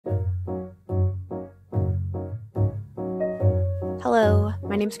Hello,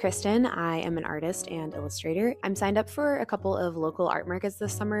 my name's Kristen. I am an artist and illustrator. I'm signed up for a couple of local art markets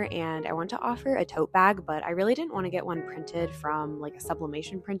this summer and I want to offer a tote bag, but I really didn't want to get one printed from like a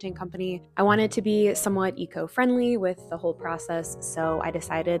sublimation printing company. I wanted to be somewhat eco-friendly with the whole process, so I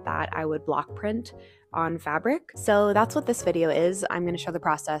decided that I would block print on fabric. So that's what this video is. I'm going to show the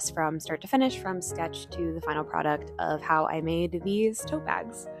process from start to finish, from sketch to the final product of how I made these tote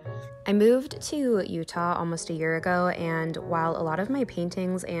bags. I moved to Utah almost a year ago, and while a lot of my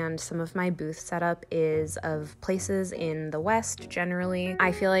paintings and some of my booth setup is of places in the West generally,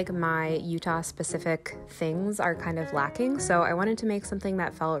 I feel like my Utah-specific things are kind of lacking, so I wanted to make something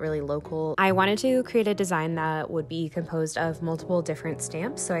that felt really local. I wanted to create a design that would be composed of multiple different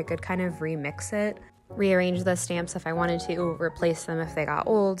stamps so I could kind of remix it, rearrange the stamps if I wanted to, replace them if they got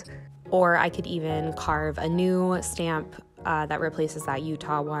old, or I could even carve a new stamp that replaces that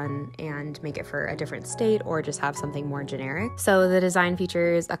Utah one and make it for a different state, or just have something more generic. So the design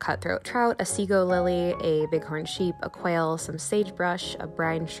features a cutthroat trout, a seagull lily, a bighorn sheep, a quail, some sagebrush, a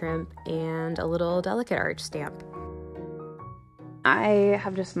brine shrimp, and a little delicate arch stamp. I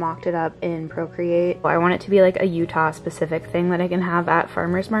have just mocked it up in Procreate. I want it to be like a Utah specific thing that I can have at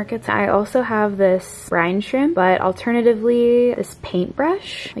farmers markets. I also have this brine shrimp, but alternatively this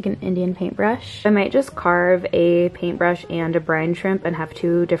paintbrush, like an Indian paintbrush. I might just carve a paintbrush and a brine shrimp and have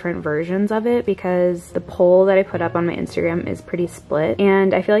two different versions of it because the poll that I put up on my Instagram is pretty split.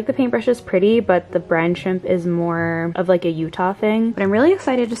 And I feel like the paintbrush is pretty, but the brine shrimp is more of like a Utah thing. But I'm really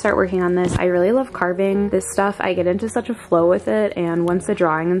excited to start working on this. I really love carving this stuff. I get into such a flow with it. And once the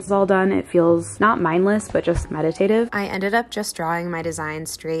drawing is all done, it feels not mindless, but just meditative. I ended up just drawing my design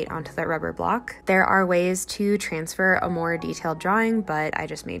straight onto the rubber block. There are ways to transfer a more detailed drawing, but I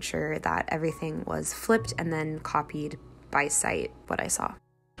just made sure that everything was flipped and then copied by sight what I saw.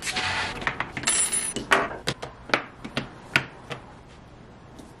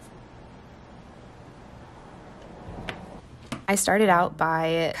 I started out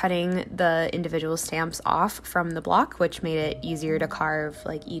by cutting the individual stamps off from the block, which made it easier to carve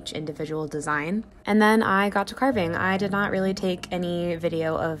like each individual design. And then I got to carving. I did not really take any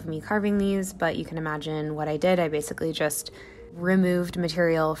video of me carving these, but you can imagine what I did. I basically just removed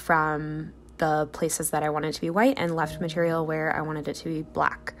material from the places that I wanted to be white and left material where I wanted it to be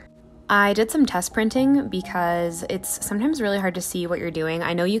black. I did some test printing because it's sometimes really hard to see what you're doing.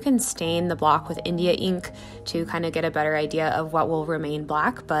 I know you can stain the block with India ink to kind of get a better idea of what will remain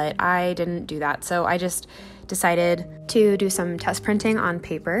black, but I didn't do that. So I just decided to do some test printing on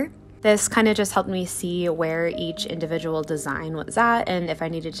paper. This kind of just helped me see where each individual design was at and if I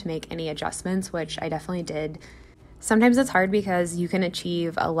needed to make any adjustments, which I definitely did. Sometimes it's hard because you can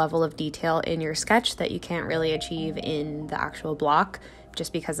achieve a level of detail in your sketch that you can't really achieve in the actual block,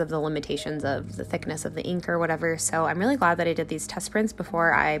 just because of the limitations of the thickness of the ink or whatever. So I'm really glad that I did these test prints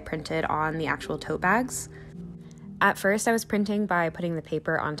before I printed on the actual tote bags. At first I was printing by putting the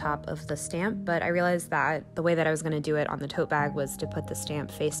paper on top of the stamp, but I realized that the way that I was going to do it on the tote bag was to put the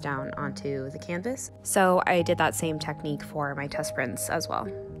stamp face down onto the canvas. So I did that same technique for my test prints as well.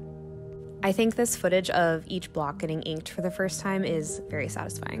 I think this footage of each block getting inked for the first time is very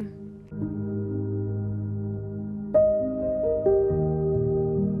satisfying.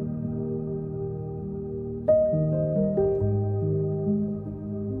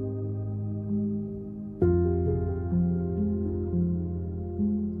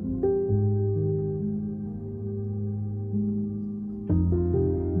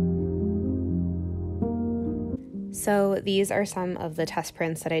 So these are some of the test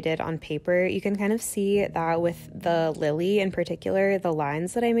prints that I did on paper. You can kind of see that with the lily in particular, the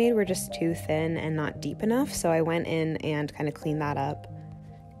lines that I made were just too thin and not deep enough. So I went in and kind of cleaned that up.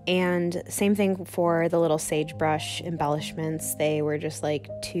 And same thing for the little sagebrush embellishments. They were just like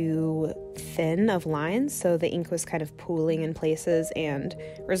too thin of lines. So the ink was kind of pooling in places and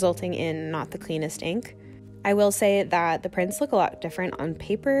resulting in not the cleanest ink. I will say that the prints look a lot different on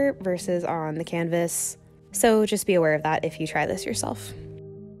paper versus on the canvas. So just be aware of that if you try this yourself.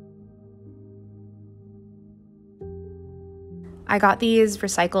 I got these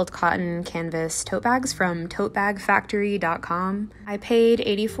recycled cotton canvas tote bags from totebagfactory.com. I paid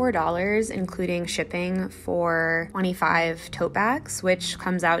 $84, including shipping, for 25 tote bags, which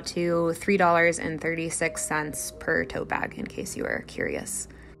comes out to $3.36 per tote bag, in case you were curious.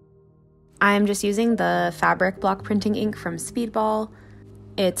 I'm just using the fabric block printing ink from Speedball.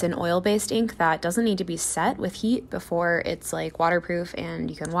 It's an oil-based ink that doesn't need to be set with heat before it's like waterproof and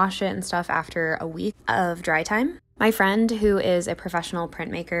you can wash it and stuff after a week of dry time. My friend, who is a professional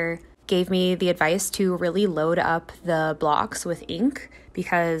printmaker, gave me the advice to really load up the blocks with ink,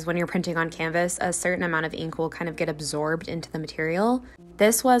 because when you're printing on canvas, a certain amount of ink will kind of get absorbed into the material.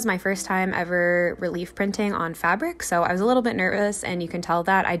 This was my first time ever relief printing on fabric, so I was a little bit nervous, and you can tell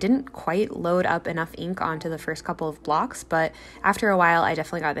that I didn't quite load up enough ink onto the first couple of blocks, but after a while I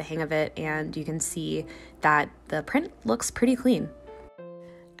definitely got the hang of it, and you can see that the print looks pretty clean.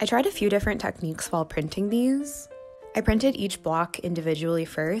 I tried a few different techniques while printing these. I printed each block individually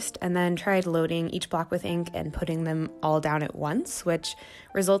first, and then tried loading each block with ink and putting them all down at once, which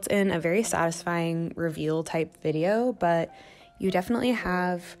results in a very satisfying reveal type video, but you definitely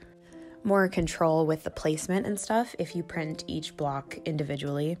have more control with the placement and stuff if you print each block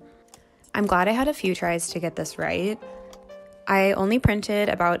individually. I'm glad I had a few tries to get this right. I only printed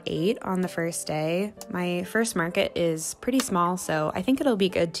about 8 on the first day. My first market is pretty small, so I think it'll be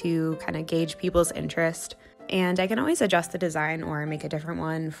good to kind of gauge people's interest. And I can always adjust the design or make a different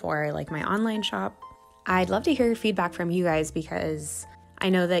one for like my online shop. I'd love to hear feedback from you guys, because I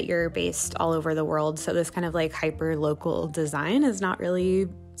know that you're based all over the world, so this kind of like hyper local design is not really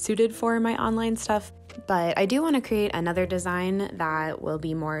suited for my online stuff. But I do want to create another design that will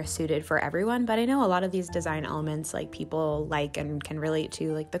be more suited for everyone. But I know a lot of these design elements like people like and can relate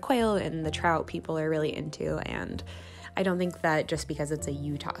to, like the quail and the trout people are really into, and I don't think that just because it's a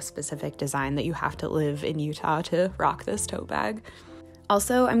Utah specific design that you have to live in Utah to rock this tote bag.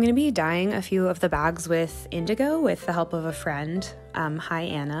 Also, I'm going to be dyeing a few of the bags with indigo with the help of a friend. Hi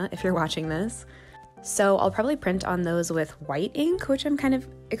Anna, if you're watching this. So I'll probably print on those with white ink, which I'm kind of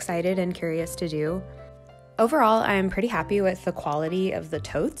excited and curious to do. Overall, I'm pretty happy with the quality of the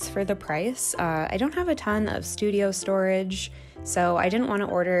totes for the price. I don't have a ton of studio storage, so I didn't want to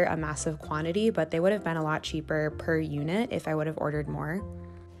order a massive quantity, but they would have been a lot cheaper per unit if I would have ordered more.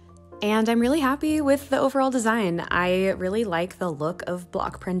 And I'm really happy with the overall design. I really like the look of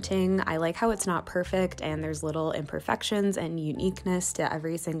block printing. I like how it's not perfect and there's little imperfections and uniqueness to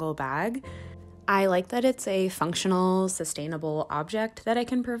every single bag. I like that it's a functional, sustainable object that I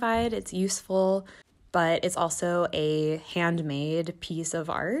can provide. It's useful, but it's also a handmade piece of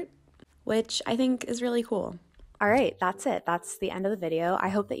art, which I think is really cool. All right, that's it. That's the end of the video. I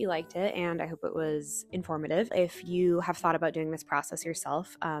hope that you liked it, and I hope it was informative. If you have thought about doing this process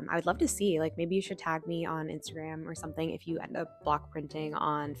yourself, I would love to see, like, maybe you should tag me on Instagram or something if you end up block printing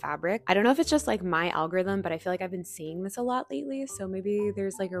on fabric. I don't know if it's just like my algorithm, but I feel like I've been seeing this a lot lately, so maybe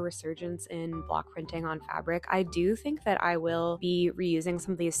there's like a resurgence in block printing on fabric. I do think that I will be reusing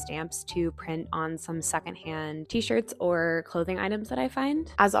some of these stamps to print on some secondhand t-shirts or clothing items that I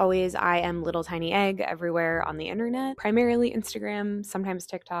find. As always, I am Little Tiny Egg everywhere on the internet, primarily Instagram, sometimes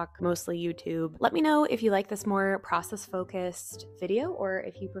TikTok, mostly YouTube. Let me know if you like this more process-focused video, or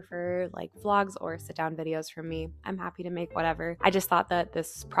if you prefer like vlogs or sit-down videos from me. I'm happy to make whatever. I just thought that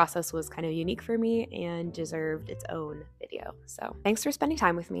this process was kind of unique for me and deserved its own video. So thanks for spending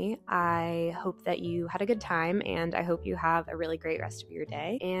time with me. I hope that you had a good time, and I hope you have a really great rest of your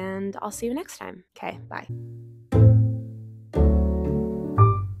day, and I'll see you next time. Okay, bye.